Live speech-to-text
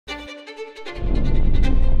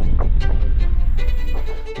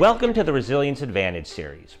Welcome to the Resilience Advantage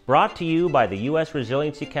series, brought to you by the U.S.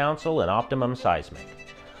 Resiliency Council and Optimum Seismic.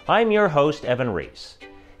 I'm your host, Evan Reese.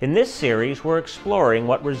 In this series, we're exploring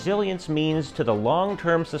what resilience means to the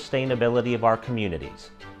long-term sustainability of our communities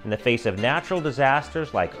in the face of natural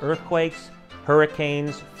disasters like earthquakes,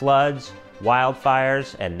 hurricanes, floods,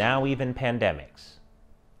 wildfires, and now even pandemics.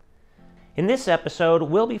 In this episode,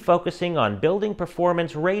 we'll be focusing on building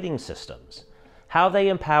performance rating systems, how they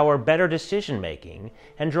empower better decision-making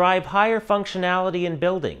and drive higher functionality in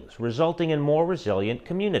buildings, resulting in more resilient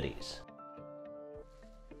communities.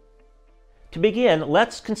 To begin,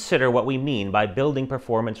 let's consider what we mean by building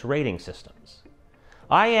performance rating systems.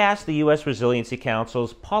 I asked the U.S. Resiliency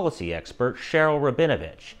Council's policy expert, Cheryl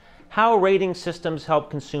Rabinovich, how rating systems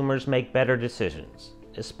help consumers make better decisions,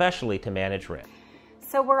 especially to manage risk.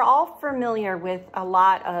 So we're all familiar with a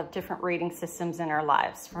lot of different rating systems in our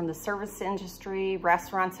lives, from the service industry,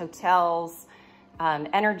 restaurants, hotels,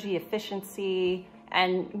 energy efficiency,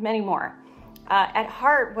 and many more. At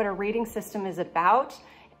heart, what a rating system is about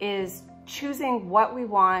is choosing what we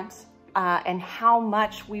want and how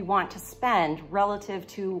much we want to spend relative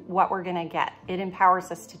to what we're going to get. It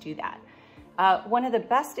empowers us to do that. One of the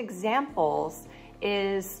best examples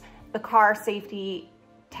is the car safety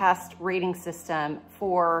test rating system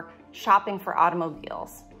for shopping for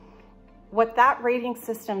automobiles. What that rating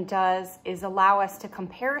system does is allow us to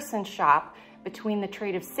comparison shop between the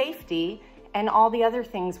trait of safety and all the other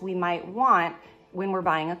things we might want when we're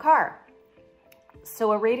buying a car.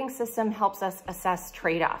 So a rating system helps us assess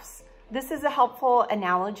trade-offs. This is a helpful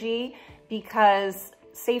analogy because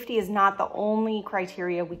safety is not the only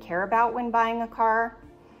criteria we care about when buying a car.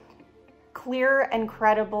 Clear and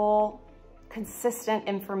credible, consistent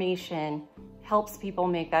information helps people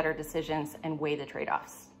make better decisions and weigh the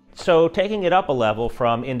trade-offs. So taking it up a level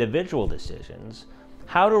from individual decisions,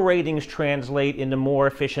 how do ratings translate into more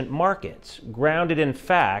efficient markets, grounded in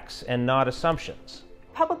facts and not assumptions?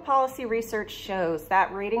 Public policy research shows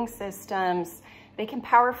that rating systems, they can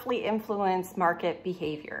powerfully influence market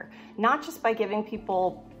behavior, not just by giving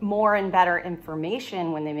people more and better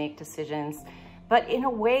information when they make decisions, but in a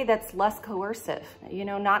way that's less coercive,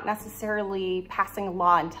 not necessarily passing a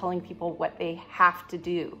law and telling people what they have to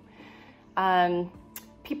do.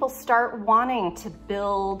 People start wanting to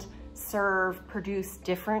build, serve, produce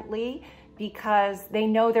differently because they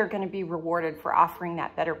know they're going to be rewarded for offering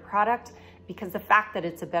that better product, because the fact that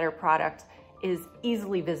it's a better product is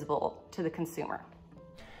easily visible to the consumer.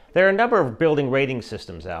 There are a number of building rating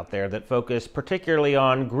systems out there that focus particularly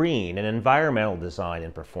on green and environmental design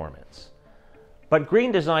and performance. But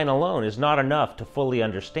green design alone is not enough to fully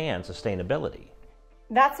understand sustainability.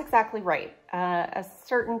 That's exactly right. A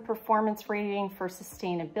certain performance rating for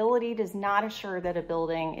sustainability does not assure that a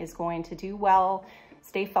building is going to do well,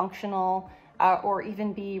 stay functional, or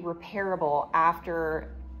even be repairable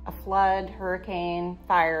after a flood, hurricane,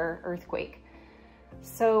 fire, earthquake.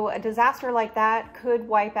 So a disaster like that could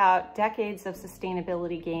wipe out decades of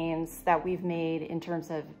sustainability gains that we've made in terms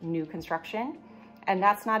of new construction. And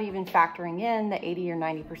that's not even factoring in the 80 or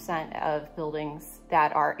 90% of buildings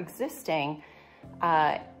that are existing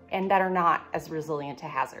and that are not as resilient to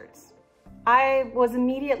hazards. I was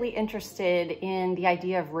immediately interested in the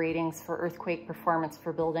idea of ratings for earthquake performance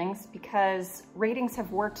for buildings because ratings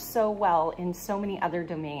have worked so well in so many other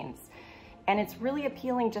domains. And it's really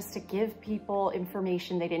appealing just to give people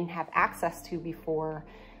information they didn't have access to before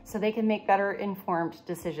so they can make better informed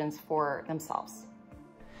decisions for themselves.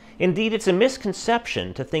 Indeed, it's a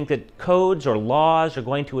misconception to think that codes or laws are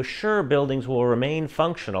going to assure buildings will remain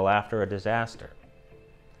functional after a disaster.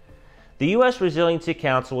 The U.S. Resiliency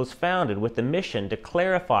Council was founded with the mission to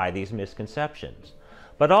clarify these misconceptions,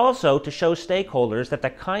 but also to show stakeholders that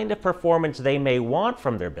the kind of performance they may want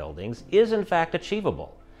from their buildings is in fact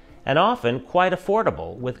achievable, and often quite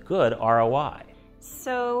affordable with good ROI.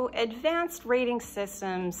 So advanced rating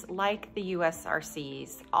systems like the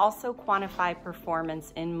USRCs also quantify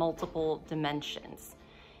performance in multiple dimensions.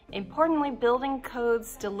 Importantly, building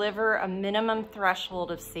codes deliver a minimum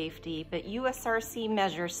threshold of safety, but USRC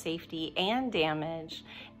measures safety and damage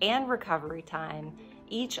and recovery time,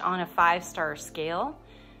 each on a 5-star scale.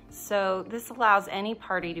 So this allows any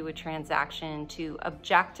party to a transaction to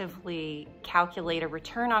objectively calculate a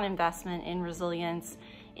return on investment in resilience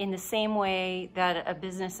in the same way that a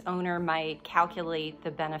business owner might calculate the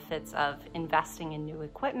benefits of investing in new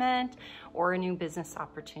equipment or a new business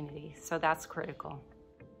opportunity. So that's critical.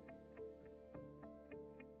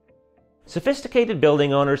 Sophisticated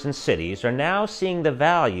building owners in cities are now seeing the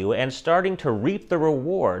value and starting to reap the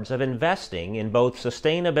rewards of investing in both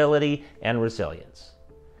sustainability and resilience.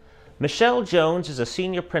 Michelle Jones is a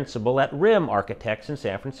senior principal at RIM Architects in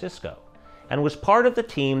San Francisco and was part of the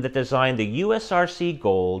team that designed the USRC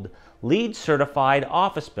Gold LEED certified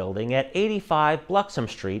office building at 85 Bluxom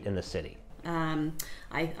Street in the city.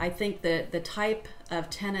 I think that the type of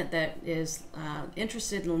tenant that is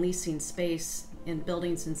interested in leasing space in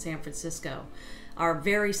buildings in San Francisco are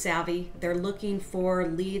very savvy. They're looking for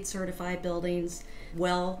LEED certified buildings.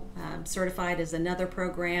 Certified is another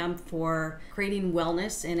program for creating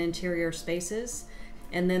wellness in interior spaces.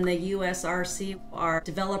 And then the USRC, our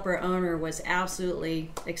developer owner, was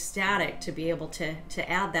absolutely ecstatic to be able to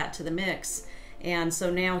add that to the mix. And so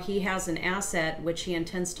now he has an asset which he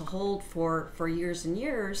intends to hold for years and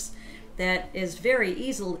years that is very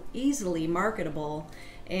easily marketable.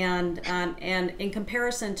 And in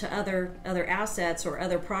comparison to other assets or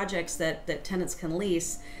other projects that tenants can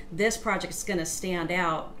lease, this project is going to stand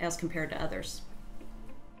out as compared to others.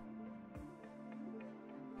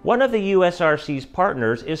 One of the USRC's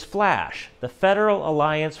partners is FLASH, the Federal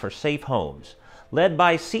Alliance for Safe Homes, led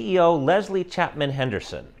by CEO Leslie Chapman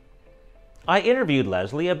Henderson. I interviewed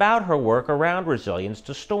Leslie about her work around resilience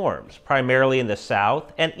to storms, primarily in the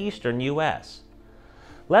South and Eastern U.S.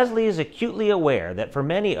 Leslie is acutely aware that for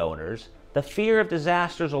many owners, the fear of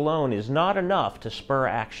disasters alone is not enough to spur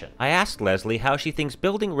action. I asked Leslie how she thinks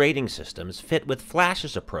building rating systems fit with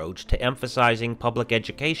FLASH's approach to emphasizing public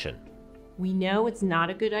education. We know it's not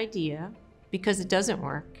a good idea, because it doesn't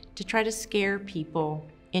work, to try to scare people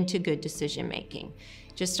into good decision making.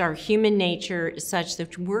 Just our human nature is such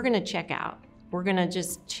that we're going to check out. We're going to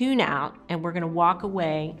just tune out, and we're going to walk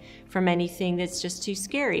away from anything that's just too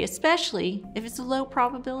scary, especially if it's a low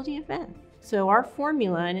probability event. So our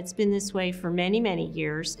formula, and it's been this way for many, many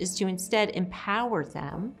years, is to instead empower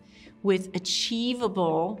them with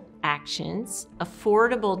achievable actions,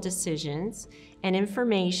 affordable decisions, and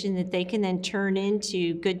information that they can then turn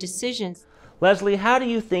into good decisions. Leslie, how do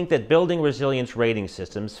you think that building resilience rating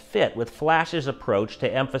systems fit with FLASH's approach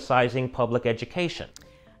to emphasizing public education?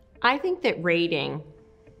 I think that rating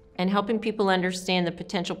and helping people understand the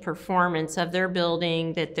potential performance of their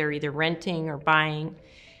building that they're either renting or buying,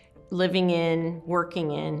 living in,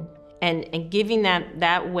 working in, and giving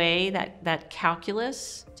that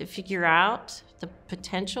calculus to figure out the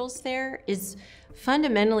potentials there is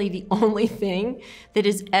fundamentally the only thing that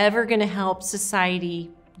is ever going to help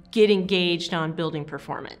society get engaged on building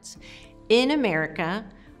performance. In America,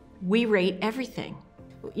 we rate everything.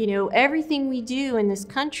 You know, everything we do in this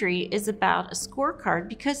country is about a scorecard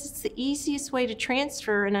because it's the easiest way to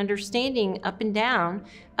transfer an understanding up and down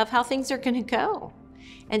of how things are going to go.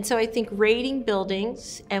 And so I think rating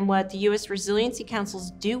buildings and what the U.S. Resiliency Council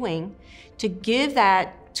is doing to give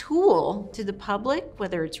that tool to the public,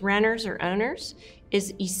 whether it's renters or owners,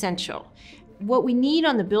 is essential. What we need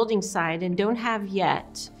on the building side and don't have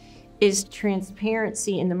yet is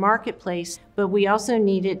transparency in the marketplace, but we also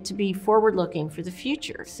need it to be forward-looking for the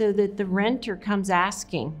future so that the renter comes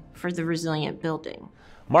asking for the resilient building.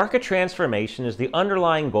 Market transformation is the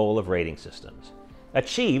underlying goal of rating systems,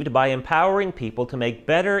 achieved by empowering people to make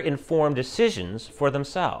better informed decisions for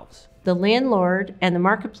themselves. The landlord and the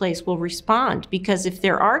marketplace will respond, because if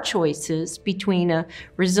there are choices between a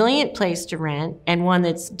resilient place to rent and one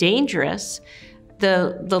that's dangerous,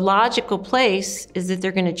 the logical place is that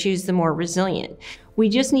they're going to choose the more resilient. We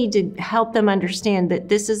just need to help them understand that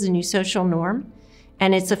this is a new social norm,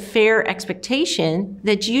 and it's a fair expectation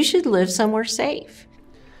that you should live somewhere safe.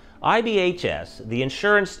 IBHS, the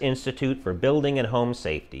Insurance Institute for Building and Home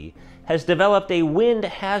Safety, has developed a wind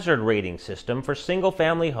hazard rating system for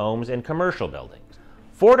single-family homes and commercial buildings.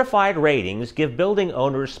 Fortified ratings give building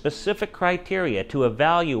owners specific criteria to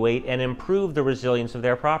evaluate and improve the resilience of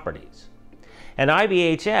their properties. And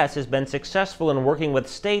IBHS has been successful in working with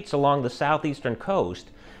states along the southeastern coast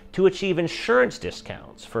to achieve insurance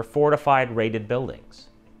discounts for fortified rated buildings.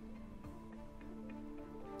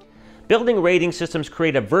 Building rating systems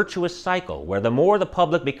create a virtuous cycle where the more the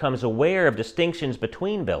public becomes aware of distinctions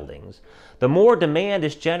between buildings, the more demand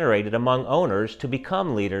is generated among owners to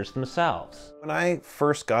become leaders themselves. When I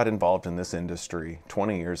first got involved in this industry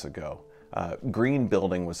 20 years ago, green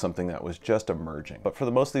building was something that was just emerging. But for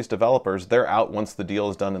most of these developers, they're out once the deal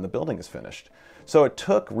is done and the building is finished. So it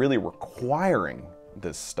took really requiring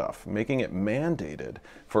this stuff, making it mandated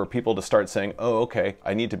for people to start saying, oh, okay,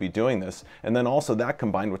 I need to be doing this. And then also that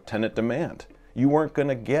combined with tenant demand. You weren't going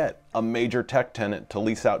to get a major tech tenant to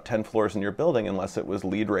lease out 10 floors in your building unless it was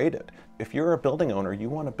LEED rated. If you're a building owner, you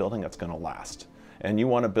want a building that's going to last. And you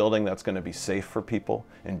want a building that's going to be safe for people,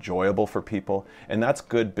 enjoyable for people, and that's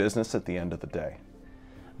good business at the end of the day.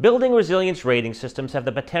 Building resilience rating systems have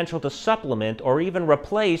the potential to supplement or even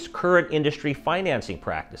replace current industry financing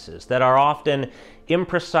practices that are often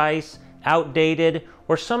imprecise, outdated,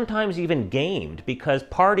 or sometimes even gamed because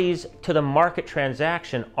parties to the market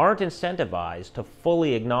transaction aren't incentivized to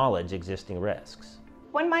fully acknowledge existing risks.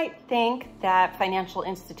 One might think that financial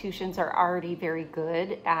institutions are already very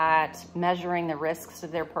good at measuring the risks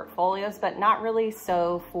of their portfolios, but not really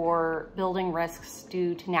so for building risks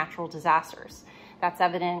due to natural disasters. That's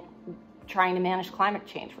evident trying to manage climate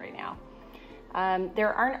change right now.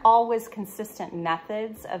 There aren't always consistent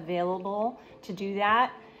methods available to do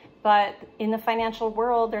that, but in the financial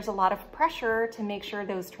world, there's a lot of pressure to make sure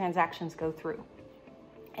those transactions go through.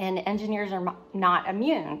 And engineers are not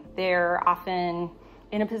immune. They're often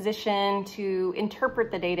in a position to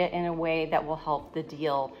interpret the data in a way that will help the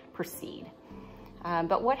deal proceed.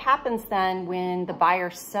 But what happens then when the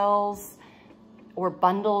buyer sells or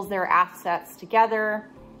bundles their assets together?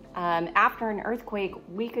 After an earthquake,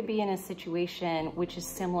 we could be in a situation which is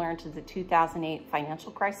similar to the 2008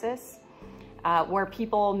 financial crisis, where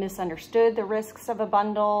people misunderstood the risks of a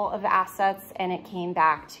bundle of assets and it came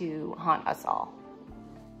back to haunt us all.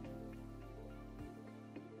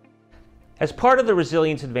 As part of the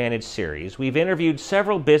Resilience Advantage series, we've interviewed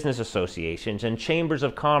several business associations and chambers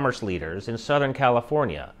of commerce leaders in Southern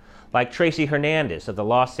California, like Tracy Hernandez of the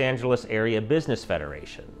Los Angeles Area Business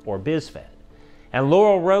Federation, or BizFed, and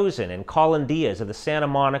Laurel Rosen and Colin Diaz of the Santa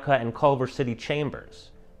Monica and Culver City Chambers.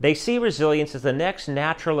 They see resilience as the next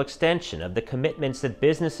natural extension of the commitments that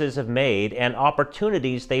businesses have made and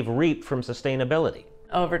opportunities they've reaped from sustainability.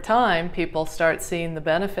 Over time, people start seeing the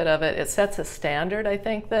benefit of it. It sets a standard, I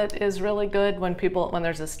think, that is really good. When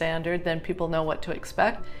there's a standard, then people know what to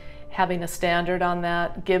expect. Having a standard on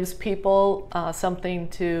that gives people something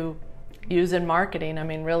to use in marketing. I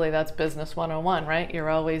mean, really, that's business 101, right? You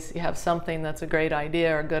have something that's a great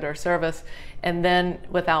idea or good or service, and then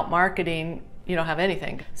without marketing, you don't have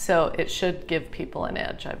anything. So it should give people an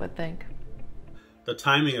edge, I would think. The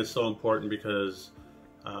timing is so important because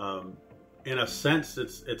in a sense,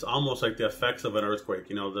 it's almost like the effects of an earthquake.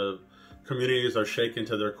 You know, the communities are shaken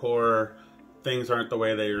to their core. Things aren't the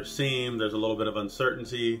way they seem. There's a little bit of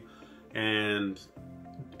uncertainty. And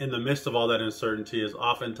in the midst of all that uncertainty is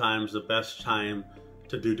oftentimes the best time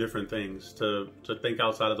to do different things, to think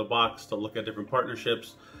outside of the box, to look at different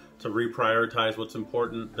partnerships, to reprioritize what's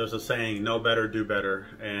important. There's a saying, know better, do better.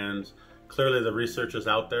 And clearly the research is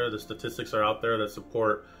out there. The statistics are out there that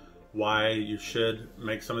support why you should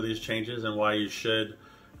make some of these changes and why you should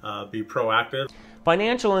be proactive.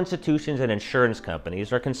 Financial institutions and insurance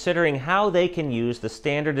companies are considering how they can use the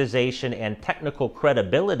standardization and technical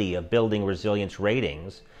credibility of building resilience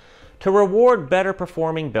ratings to reward better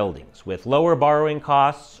performing buildings with lower borrowing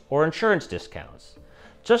costs or insurance discounts,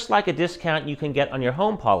 just like a discount you can get on your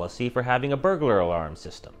home policy for having a burglar alarm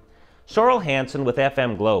system. Sorrel Hansen with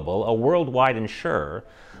FM Global, a worldwide insurer,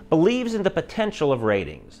 believes in the potential of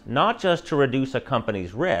ratings, not just to reduce a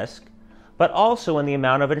company's risk, but also in the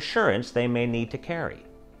amount of insurance they may need to carry.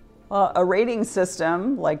 Well, a rating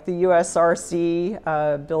system like the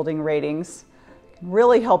USRC building ratings can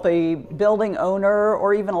really help a building owner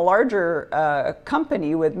or even a larger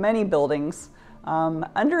company with many buildings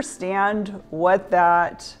understand what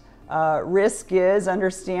that risk is,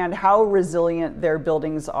 understand how resilient their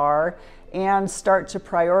buildings are, and start to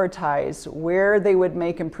prioritize where they would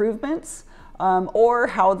make improvements or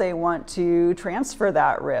how they want to transfer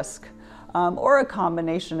that risk. Or a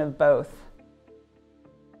combination of both.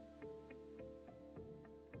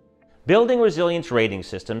 Building resilience rating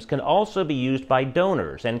systems can also be used by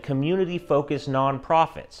donors and community-focused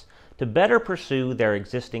nonprofits to better pursue their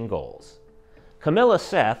existing goals. Camilla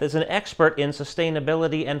Seth is an expert in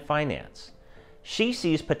sustainability and finance. She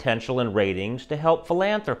sees potential in ratings to help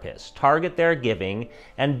philanthropists target their giving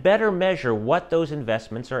and better measure what those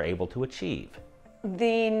investments are able to achieve.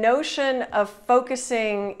 The notion of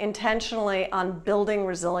focusing intentionally on building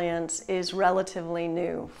resilience is relatively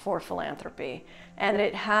new for philanthropy, and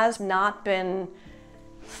it has not been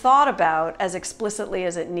thought about as explicitly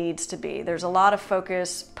as it needs to be. There's a lot of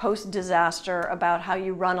focus post-disaster about how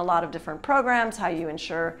you run a lot of different programs, how you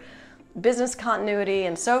ensure business continuity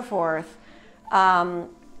and so forth,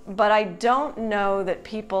 but I don't know that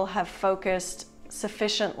people have focused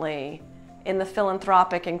sufficiently in the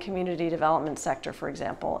philanthropic and community development sector, for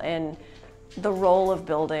example, in the role of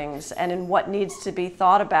buildings and in what needs to be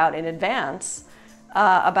thought about in advance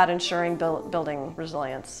about ensuring building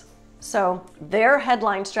resilience. So their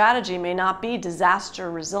headline strategy may not be disaster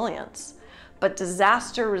resilience, but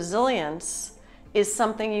disaster resilience is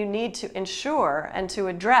something you need to ensure and to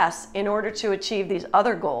address in order to achieve these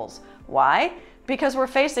other goals. Why? because we're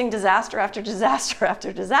facing disaster after disaster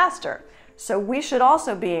after disaster. So we should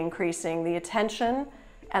also be increasing the attention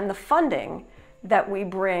and the funding that we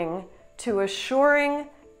bring to assuring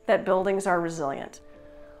that buildings are resilient.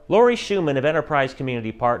 Lori Schumann of Enterprise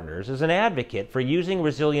Community Partners is an advocate for using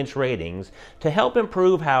resilience ratings to help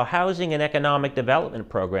improve how housing and economic development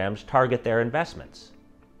programs target their investments.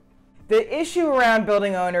 The issue around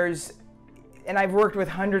building owners, and I've worked with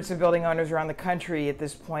hundreds of building owners around the country at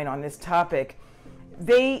this point on this topic,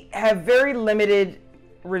 they have very limited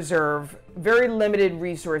reserve, very limited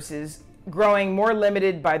resources, growing more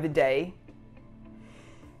limited by the day.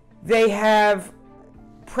 They have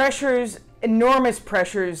pressures, enormous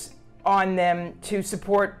pressures on them to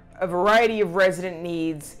support a variety of resident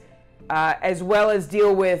needs, as well as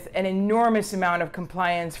deal with an enormous amount of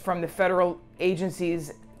compliance from the federal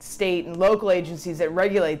agencies, state and local agencies that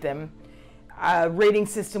regulate them. A rating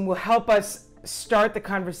system will help us start the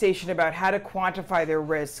conversation about how to quantify their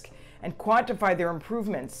risk and quantify their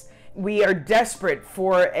improvements. We are desperate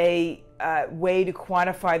for a way to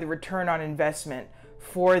quantify the return on investment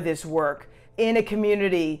for this work. In a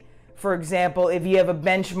community, for example, if you have a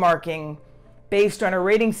benchmarking based on a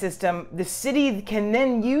rating system, the city can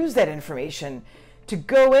then use that information to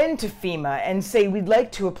go into FEMA and say, we'd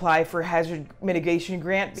like to apply for hazard mitigation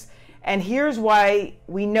grants. And here's why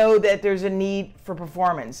we know that there's a need for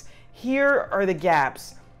performance. Here are the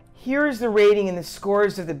gaps. Here's the rating and the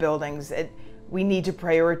scores of the buildings that we need to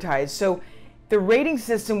prioritize. So the rating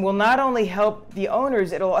system will not only help the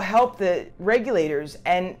owners, it'll help the regulators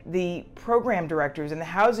and the program directors and the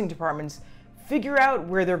housing departments figure out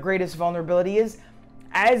where their greatest vulnerability is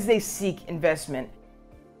as they seek investment.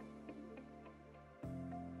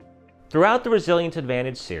 Throughout the Resilience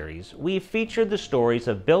Advantage series, we've featured the stories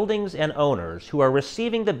of buildings and owners who are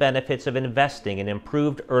receiving the benefits of investing in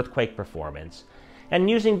improved earthquake performance and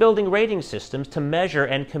using building rating systems to measure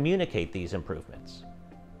and communicate these improvements.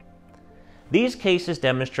 These cases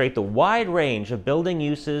demonstrate the wide range of building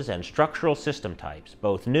uses and structural system types,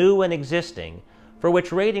 both new and existing, for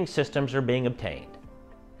which rating systems are being obtained.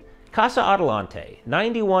 Casa Adelante,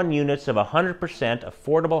 91 units of 100%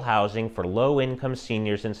 affordable housing for low-income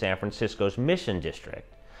seniors in San Francisco's Mission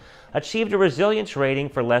District, achieved a resilience rating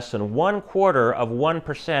for less than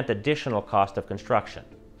 0.25% additional cost of construction.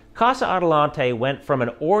 Casa Adelante went from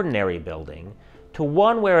an ordinary building to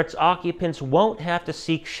one where its occupants won't have to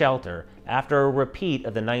seek shelter after a repeat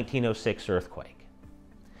of the 1906 earthquake.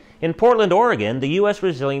 In Portland, Oregon, the U.S.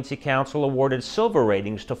 Resiliency Council awarded silver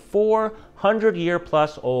ratings to 4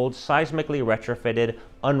 100-year-plus-old seismically retrofitted,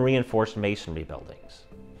 unreinforced masonry buildings.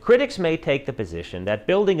 Critics may take the position that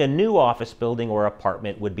building a new office building or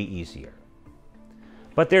apartment would be easier.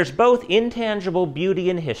 But there's both intangible beauty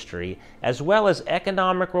in history as well as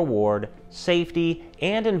economic reward, safety,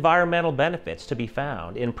 and environmental benefits to be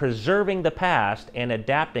found in preserving the past and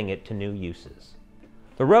adapting it to new uses.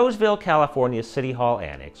 The Roseville, California City Hall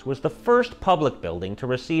Annex was the first public building to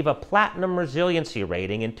receive a Platinum Resiliency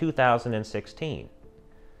rating in 2016.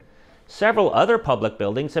 Several other public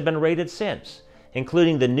buildings have been rated since,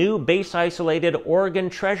 including the new base-isolated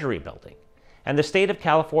Oregon Treasury Building and the State of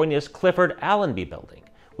California's Clifford Allenby Building,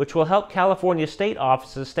 which will help California state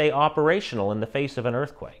offices stay operational in the face of an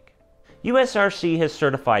earthquake. USRC has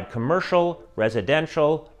certified commercial,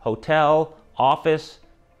 residential, hotel, office,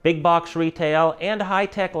 big box retail, and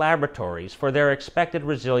high-tech laboratories for their expected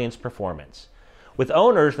resilience performance, with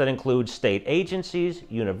owners that include state agencies,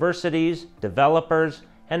 universities, developers,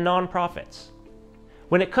 and nonprofits.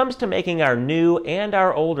 When it comes to making our new and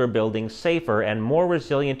our older buildings safer and more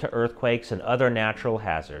resilient to earthquakes and other natural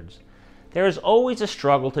hazards, there is always a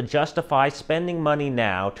struggle to justify spending money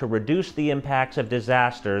now to reduce the impacts of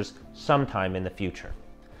disasters sometime in the future.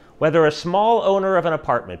 Whether a small owner of an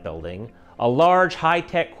apartment building, a large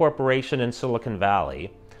high-tech corporation in Silicon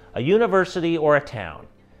Valley, a university, or a town,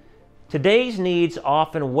 today's needs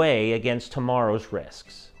often weigh against tomorrow's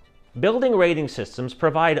risks. Building rating systems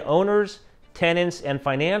provide owners, tenants, and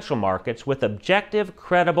financial markets with objective,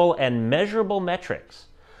 credible, and measurable metrics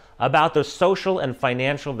about the social and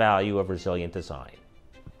financial value of resilient design.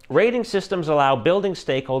 Rating systems allow building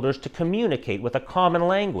stakeholders to communicate with a common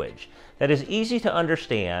language that is easy to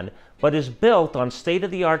understand but is built on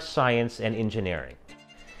state-of-the-art science and engineering.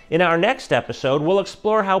 In our next episode, we'll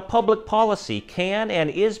explore how public policy can and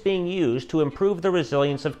is being used to improve the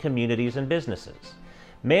resilience of communities and businesses.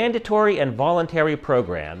 Mandatory and voluntary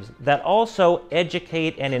programs that also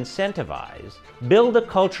educate and incentivize build a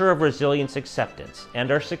culture of resilience acceptance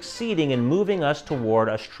and are succeeding in moving us toward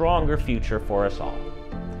a stronger future for us all.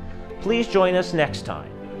 Please join us next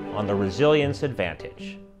time on the Resilience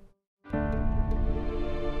Advantage.